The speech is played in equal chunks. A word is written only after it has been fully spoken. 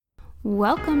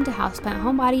Welcome to Houseplant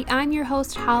Homebody. I'm your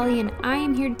host, Holly, and I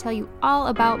am here to tell you all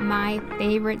about my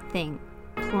favorite thing,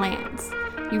 plants.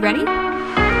 You ready?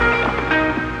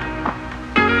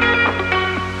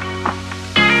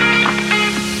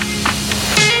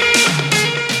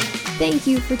 Thank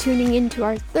you for tuning in to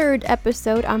our third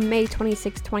episode on May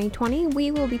 26, 2020.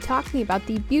 We will be talking about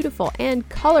the beautiful and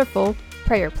colorful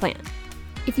prayer plant.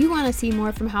 If you want to see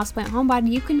more from Houseplant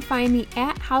Homebody, you can find me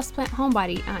at Houseplant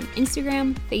Homebody on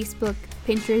Instagram, Facebook,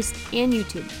 Pinterest, and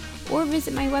YouTube. Or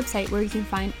visit my website where you can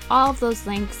find all of those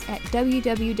links at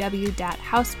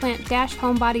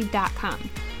www.houseplant-homebody.com.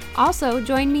 Also,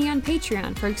 join me on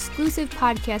Patreon for exclusive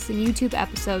podcasts and YouTube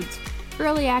episodes,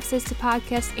 early access to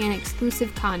podcasts, and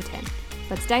exclusive content.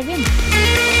 Let's dive in.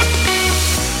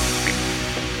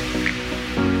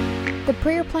 The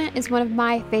prayer plant is one of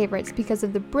my favorites because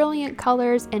of the brilliant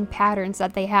colors and patterns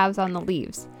that they have on the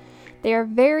leaves. They are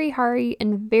very hardy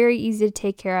and very easy to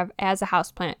take care of as a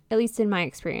houseplant, at least in my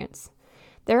experience.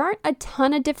 There aren't a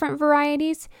ton of different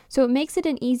varieties, so it makes it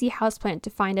an easy houseplant to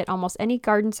find at almost any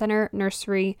garden center,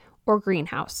 nursery, or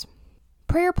greenhouse.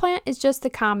 Prayer plant is just the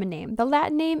common name. The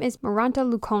Latin name is Maranta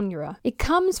leuconeura. It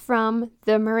comes from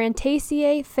the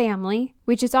Marantaceae family,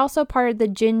 which is also part of the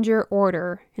ginger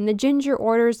order, and the ginger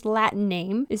order's Latin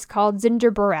name is called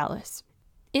Zingiberellus.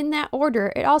 In that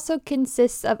order, it also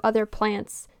consists of other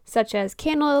plants such as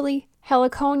canna lily,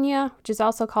 heliconia, which is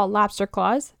also called lobster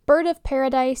claws, bird of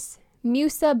paradise,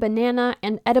 musa banana,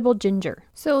 and edible ginger.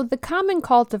 So the common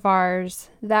cultivars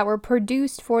that were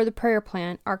produced for the prayer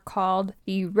plant are called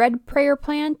the red prayer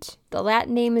plant. The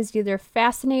Latin name is either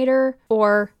fascinator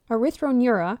or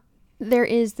erythroneura. There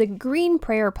is the green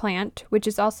prayer plant, which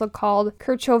is also called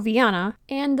kirchoviana,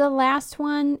 and the last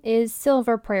one is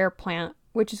silver prayer plant,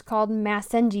 which is called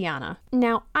Massengiana.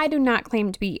 Now, I do not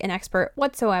claim to be an expert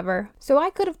whatsoever, so I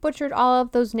could have butchered all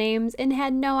of those names and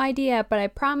had no idea, but I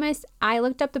promise I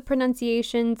looked up the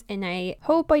pronunciations and I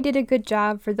hope I did a good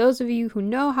job for those of you who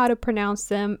know how to pronounce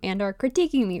them and are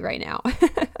critiquing me right now.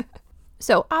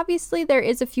 So obviously there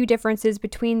is a few differences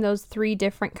between those three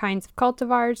different kinds of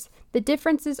cultivars. The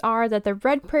differences are that the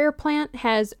red prayer plant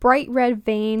has bright red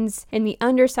veins and the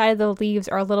underside of the leaves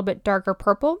are a little bit darker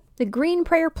purple. The green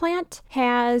prayer plant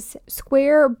has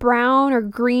square brown or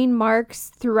green marks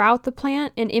throughout the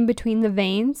plant and in between the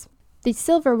veins. The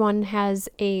silver one has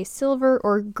a silver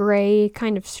or gray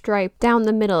kind of stripe down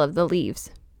the middle of the leaves.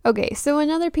 Okay, so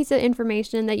another piece of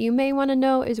information that you may want to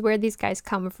know is where these guys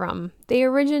come from. They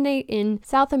originate in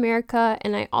South America,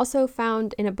 and I also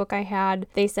found in a book I had,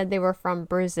 they said they were from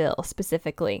Brazil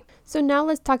specifically. So now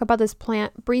let's talk about this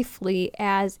plant briefly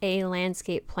as a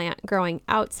landscape plant growing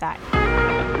outside.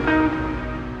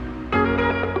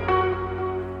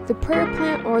 The prayer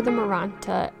plant or the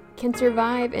Maranta can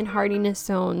survive in hardiness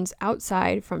zones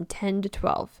outside from 10 to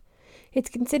 12. It's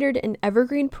considered an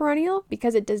evergreen perennial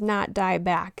because it does not die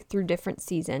back through different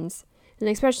seasons. And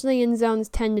especially in zones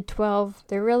 10 to 12,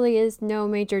 there really is no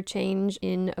major change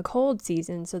in a cold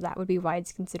season, so that would be why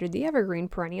it's considered the evergreen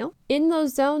perennial. In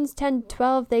those zones 10 to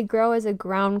 12, they grow as a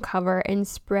ground cover and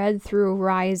spread through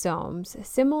rhizomes,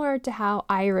 similar to how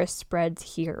iris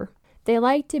spreads here. They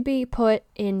like to be put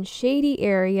in shady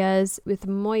areas with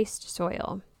moist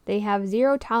soil. They have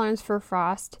zero tolerance for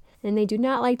frost, and they do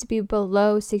not like to be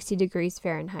below 60 degrees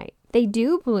Fahrenheit. They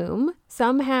do bloom.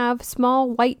 Some have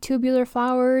small white tubular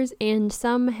flowers and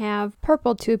some have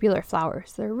purple tubular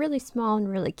flowers. They're really small and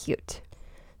really cute.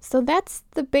 So that's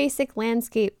the basic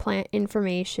landscape plant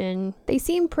information. They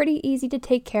seem pretty easy to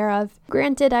take care of.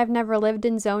 Granted, I've never lived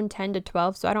in zone 10 to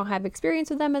 12, so I don't have experience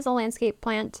with them as a landscape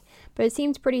plant, but it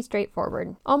seems pretty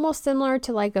straightforward. Almost similar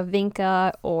to like a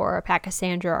vinca or a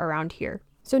pachysandra around here.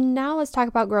 So now let's talk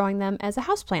about growing them as a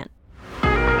houseplant.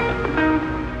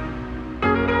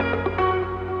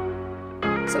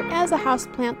 So as a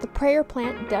houseplant, the prayer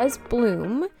plant does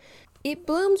bloom. It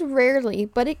blooms rarely,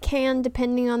 but it can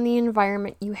depending on the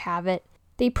environment you have it.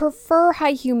 They prefer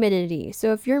high humidity,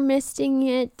 so if you're misting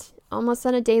it almost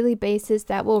on a daily basis,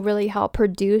 that will really help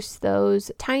produce those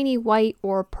tiny white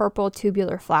or purple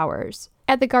tubular flowers.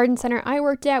 At the garden center I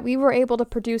worked at, we were able to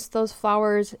produce those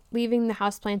flowers, leaving the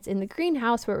houseplants in the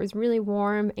greenhouse where it was really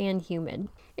warm and humid.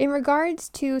 In regards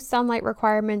to sunlight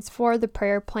requirements for the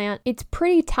prayer plant, it's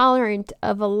pretty tolerant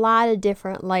of a lot of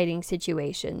different lighting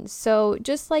situations. So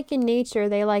just like in nature,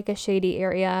 they like a shady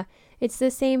area. It's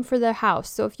the same for the house.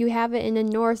 So if you have it in a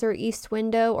north or east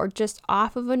window or just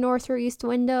off of a north or east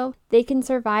window, they can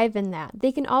survive in that.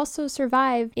 They can also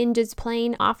survive in just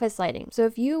plain office lighting. So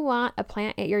if you want a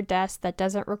plant at your desk that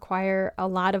doesn't require a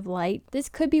lot of light, this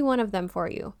could be one of them for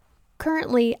you.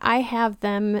 Currently, I have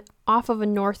them off of a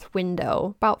north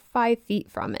window, about 5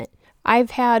 feet from it.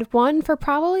 I've had one for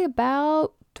probably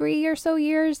about 3 or so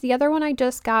years. The other one I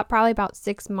just got probably about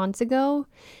 6 months ago.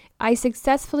 I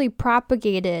successfully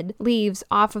propagated leaves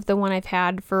off of the one I've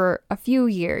had for a few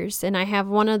years, and I have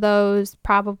one of those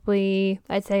probably,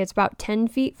 I'd say it's about 10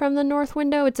 feet from the north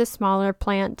window. It's a smaller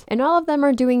plant, and all of them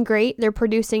are doing great. They're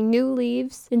producing new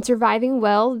leaves and surviving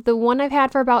well. The one I've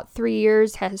had for about 3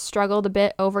 years has struggled a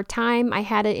bit over time. I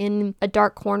had it in a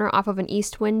dark corner off of an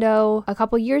east window a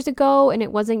couple years ago, and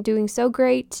it wasn't doing so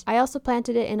great. I also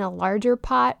planted it in a larger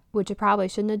pot, which I probably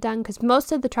shouldn't have done because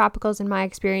most of the tropicals in my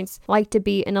experience like to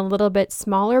be in a little bit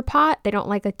smaller pot. They don't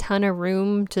like a ton of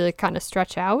room to kind of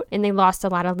stretch out, and they lost a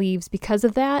lot of leaves because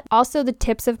of that. Also, the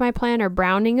tips of my plant are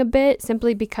browning a bit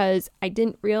simply because I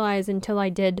didn't realize until I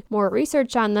did more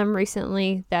research on them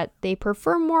recently that they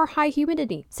prefer more high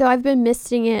humidity. So I've been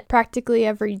misting it practically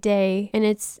every day, and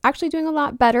it's actually doing a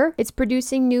lot better. It's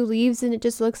producing new leaves, and it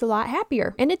just looks a lot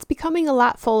happier, and it's becoming a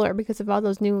lot fuller because of all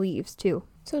those new leaves too.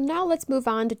 So now let's move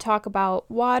on to talk about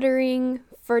watering,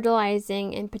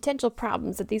 fertilizing, and potential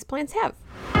problems that these plants have.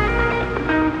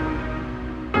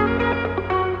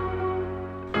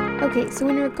 Okay, so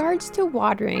in regards to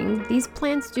watering, these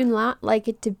plants do not like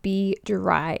it to be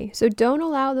dry. So don't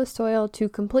allow the soil to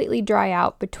completely dry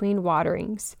out between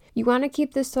waterings. You want to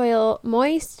keep the soil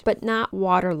moist but not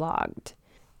waterlogged.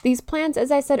 These plants,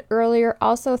 as I said earlier,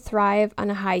 also thrive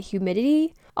on a high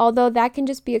humidity, although that can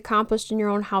just be accomplished in your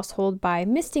own household by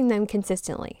misting them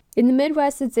consistently. In the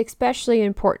Midwest, it's especially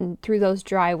important through those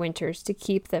dry winters to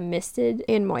keep them misted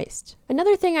and moist.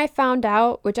 Another thing I found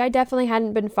out, which I definitely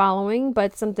hadn't been following,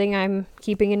 but something I'm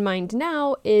keeping in mind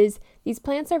now, is these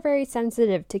plants are very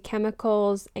sensitive to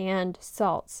chemicals and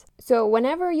salts. So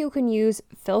whenever you can use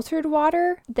filtered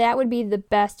water, that would be the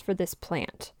best for this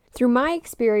plant. Through my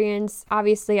experience,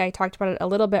 obviously I talked about it a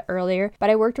little bit earlier, but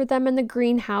I worked with them in the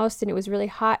greenhouse and it was really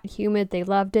hot and humid. They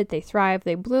loved it. They thrived.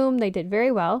 They bloomed. They did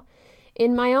very well.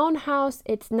 In my own house,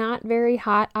 it's not very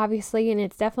hot, obviously, and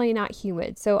it's definitely not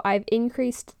humid. So I've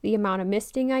increased the amount of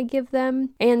misting I give them.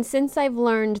 And since I've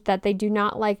learned that they do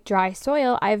not like dry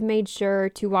soil, I've made sure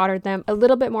to water them a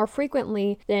little bit more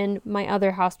frequently than my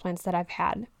other houseplants that I've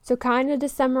had. So kind of to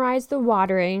summarize the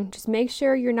watering, just make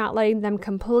sure you're not letting them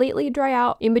completely dry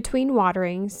out in between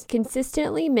waterings.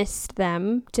 Consistently mist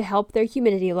them to help their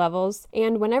humidity levels.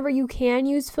 And whenever you can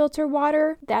use filter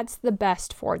water, that's the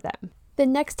best for them. The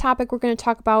next topic we're going to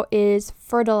talk about is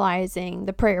fertilizing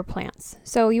the prayer plants.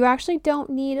 So you actually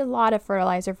don't need a lot of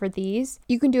fertilizer for these.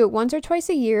 You can do it once or twice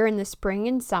a year in the spring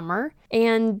and summer.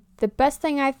 And the best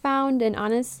thing I found, and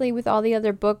honestly with all the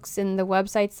other books and the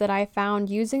websites that I found,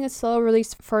 using a slow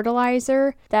release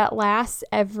fertilizer that lasts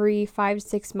every 5 to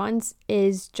 6 months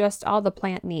is just all the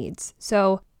plant needs.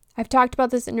 So I've talked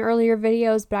about this in earlier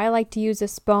videos, but I like to use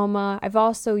Espoma. I've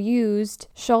also used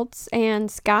Schultz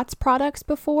and Scott's products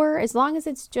before. As long as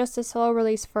it's just a slow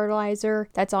release fertilizer,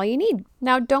 that's all you need.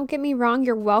 Now, don't get me wrong,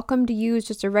 you're welcome to use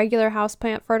just a regular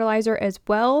houseplant fertilizer as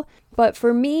well. But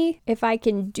for me, if I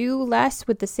can do less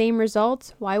with the same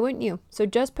results, why wouldn't you? So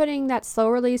just putting that slow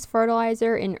release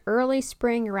fertilizer in early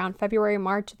spring around February,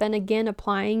 March, then again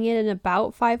applying it in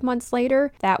about 5 months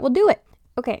later, that will do it.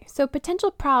 Okay, so potential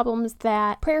problems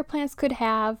that prayer plants could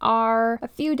have are a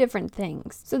few different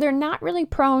things. So they're not really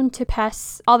prone to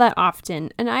pests all that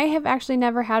often, and I have actually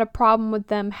never had a problem with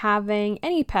them having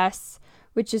any pests,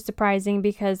 which is surprising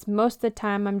because most of the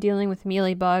time I'm dealing with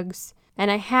mealybugs, and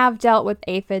I have dealt with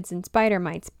aphids and spider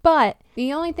mites, but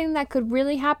the only thing that could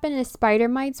really happen is spider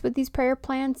mites with these prayer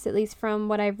plants, at least from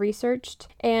what I've researched.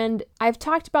 And I've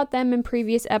talked about them in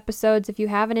previous episodes. If you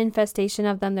have an infestation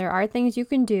of them, there are things you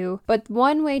can do. But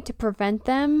one way to prevent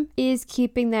them is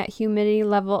keeping that humidity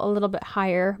level a little bit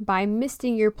higher by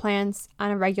misting your plants on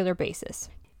a regular basis.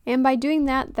 And by doing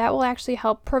that, that will actually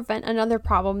help prevent another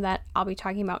problem that I'll be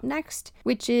talking about next,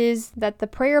 which is that the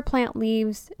prayer plant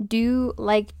leaves do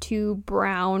like to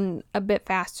brown a bit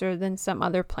faster than some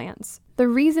other plants. The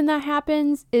reason that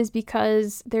happens is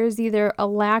because there's either a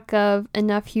lack of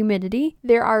enough humidity,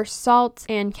 there are salts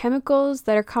and chemicals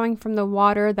that are coming from the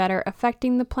water that are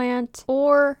affecting the plant,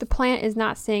 or the plant is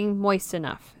not staying moist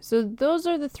enough. So those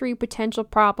are the 3 potential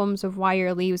problems of why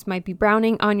your leaves might be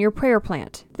browning on your prayer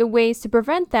plant. The ways to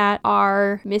prevent that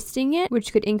are misting it,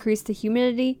 which could increase the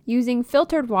humidity, using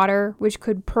filtered water, which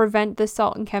could prevent the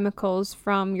salt and chemicals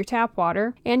from your tap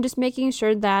water, and just making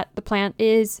sure that the plant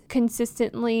is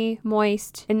consistently moist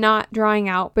and not drying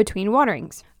out between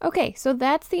waterings. Okay, so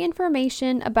that's the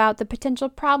information about the potential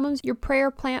problems your prayer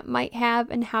plant might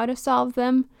have and how to solve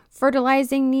them,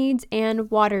 fertilizing needs, and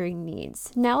watering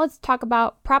needs. Now let's talk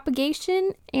about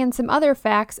propagation and some other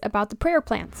facts about the prayer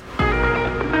plants.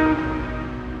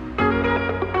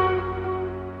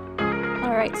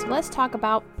 Alright, so let's talk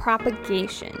about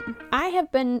propagation. I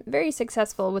have been very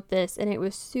successful with this and it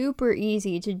was super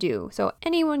easy to do, so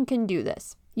anyone can do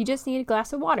this. You just need a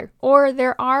glass of water. Or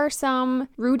there are some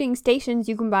rooting stations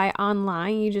you can buy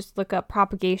online. You just look up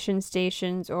propagation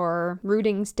stations or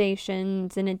rooting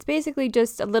stations, and it's basically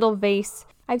just a little vase.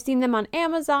 I've seen them on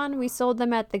Amazon. We sold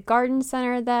them at the garden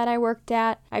center that I worked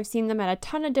at. I've seen them at a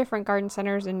ton of different garden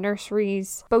centers and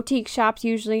nurseries. Boutique shops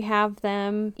usually have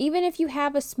them. Even if you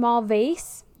have a small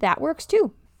vase, that works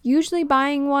too. Usually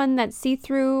buying one that's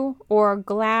see-through or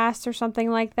glass or something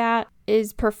like that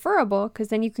is preferable because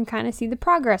then you can kind of see the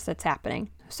progress that's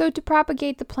happening. So to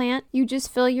propagate the plant, you just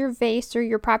fill your vase or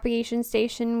your propagation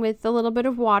station with a little bit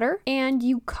of water and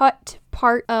you cut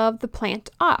part of the plant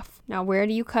off. Now, where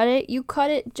do you cut it? You cut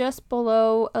it just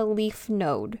below a leaf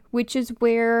node, which is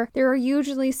where there are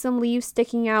usually some leaves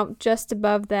sticking out just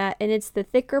above that, and it's the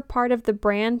thicker part of the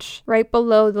branch right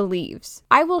below the leaves.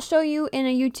 I will show you in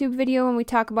a YouTube video when we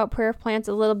talk about prayer plants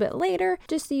a little bit later,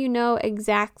 just so you know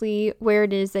exactly where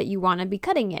it is that you want to be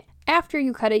cutting it. After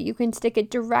you cut it, you can stick it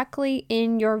directly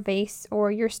in your vase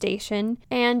or your station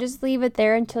and just leave it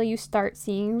there until you start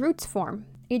seeing roots form.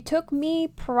 It took me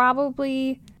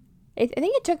probably, I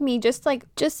think it took me just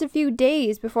a few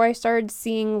days before I started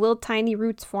seeing little tiny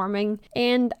roots forming,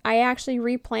 and I actually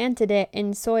replanted it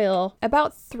in soil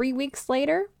about 3 weeks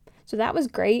later. So that was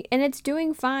great, and it's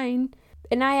doing fine.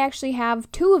 And I actually have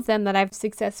 2 of them that I've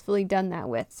successfully done that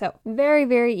with. So very,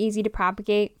 very easy to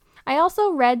propagate. I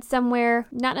also read somewhere,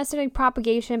 not necessarily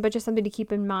propagation, but just something to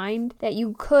keep in mind, that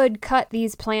you could cut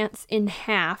these plants in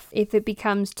half if it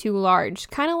becomes too large.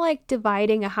 Kind of like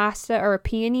dividing a hosta or a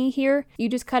peony here. You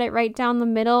just cut it right down the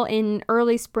middle in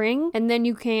early spring, and then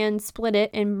you can split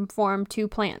it and form 2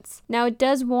 plants. Now, it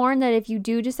does warn that if you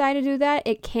do decide to do that,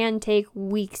 it can take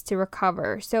weeks to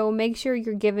recover. So make sure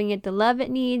you're giving it the love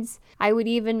it needs. I would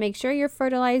even make sure you're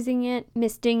fertilizing it,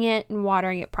 misting it, and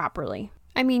watering it properly.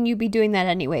 I mean, you'd be doing that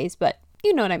anyways, but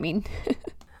you know what I mean.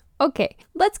 Okay,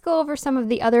 let's go over some of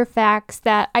the other facts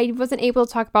that I wasn't able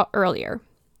to talk about earlier.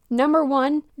 Number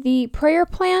 1, the prayer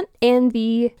plant and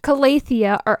the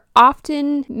calathea are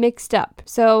often mixed up.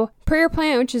 So prayer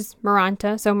plant, which is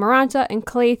Maranta, so Maranta and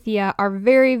calathea are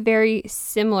very, very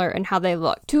similar in how they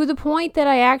look. To the point that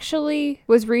I actually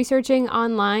was researching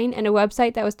online, and a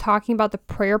website that was talking about the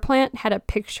prayer plant had a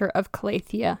picture of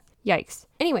calathea. Yikes.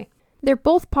 Anyway. They're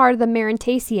both part of the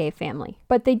Marantaceae family,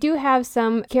 but they do have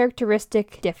some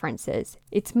characteristic differences.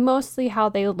 It's mostly how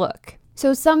they look.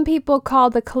 So some people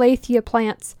call the calathea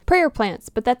plants prayer plants,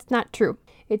 but that's not true.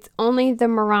 It's only the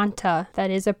Maranta that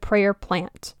is a prayer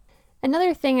plant.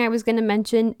 Another thing I was going to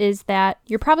mention is that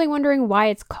you're probably wondering why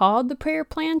it's called the prayer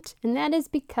plant, and that is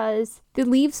because the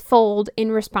leaves fold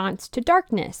in response to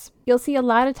darkness. You'll see a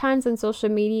lot of times on social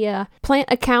media, plant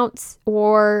accounts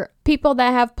or people that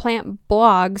have plant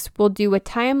blogs will do a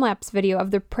time-lapse video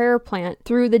of the prayer plant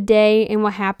through the day and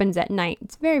what happens at night.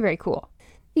 It's very, very cool.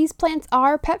 These plants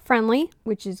are pet friendly,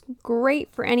 which is great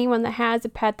for anyone that has a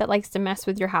pet that likes to mess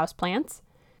with your houseplants.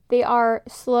 They are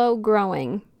slow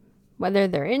growing. Whether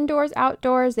they're indoors,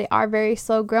 outdoors, they are very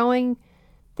slow growing.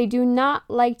 They do not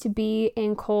like to be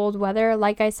in cold weather.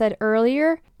 Like I said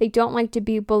earlier, they don't like to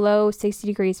be below 60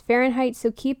 degrees Fahrenheit,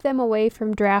 so keep them away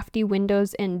from drafty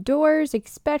windows and doors,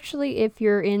 especially if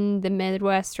you're in the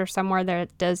Midwest or somewhere that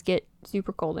it does get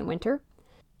super cold in winter.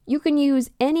 You can use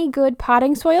any good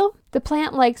potting soil. The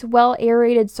plant likes well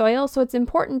aerated soil, so it's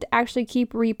important to actually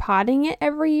keep repotting it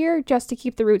every year just to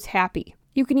keep the roots happy.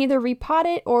 You can either repot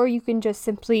it or you can just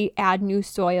simply add new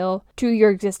soil to your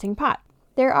existing pot.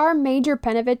 There are major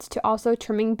benefits to also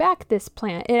trimming back this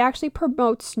plant. It actually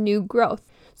promotes new growth.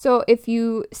 So if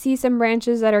you see some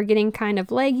branches that are getting kind of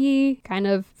leggy, kind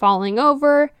of falling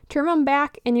over, trim them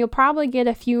back and you'll probably get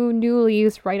a few new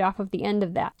leaves right off of the end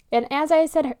of that. And as I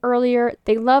said earlier,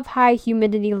 they love high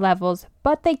humidity levels,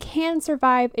 but they can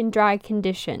survive in dry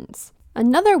conditions.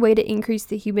 Another way to increase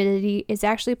the humidity is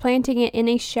actually planting it in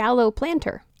a shallow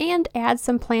planter and add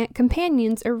some plant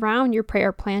companions around your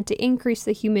prayer plant to increase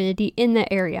the humidity in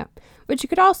the area, which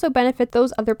could also benefit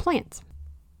those other plants.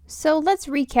 So let's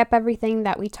recap everything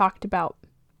that we talked about.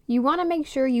 You want to make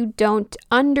sure you don't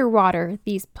underwater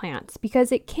these plants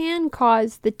because it can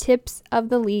cause the tips of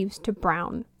the leaves to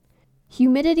brown.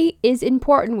 Humidity is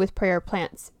important with prayer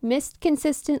plants. Mist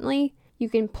consistently, you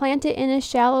can plant it in a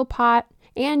shallow pot,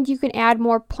 and you can add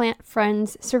more plant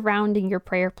friends surrounding your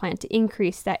prayer plant to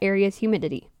increase that area's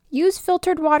humidity. Use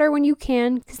filtered water when you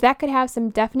can, because that could have some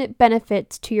definite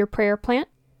benefits to your prayer plant.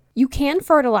 You can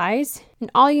fertilize,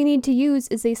 and all you need to use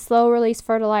is a slow release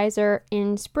fertilizer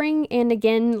in spring and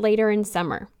again later in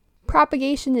summer.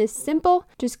 Propagation is simple,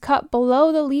 just cut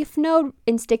below the leaf node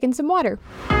and stick in some water.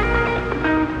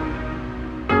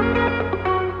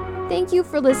 Thank you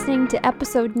for listening to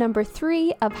episode number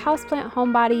 3 of Houseplant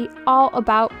Homebody, all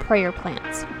about prayer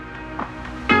plants.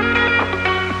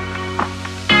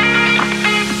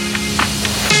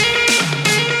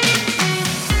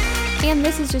 And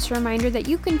this is just a reminder that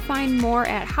you can find more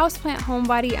at Houseplant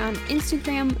Homebody on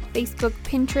Instagram, Facebook,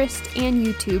 Pinterest, and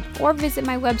YouTube, or visit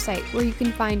my website where you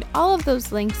can find all of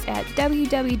those links at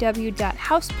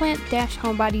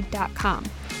www.houseplant-homebody.com.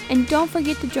 And don't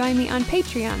forget to join me on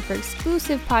Patreon for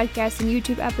exclusive podcasts and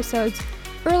YouTube episodes,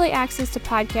 early access to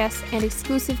podcasts, and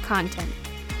exclusive content.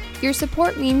 Your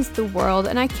support means the world,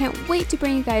 and I can't wait to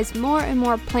bring you guys more and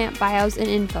more plant bios and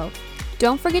info.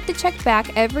 Don't forget to check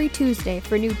back every Tuesday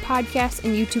for new podcasts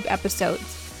and YouTube episodes.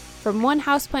 From one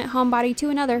houseplant homebody to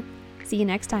another, see you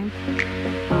next time.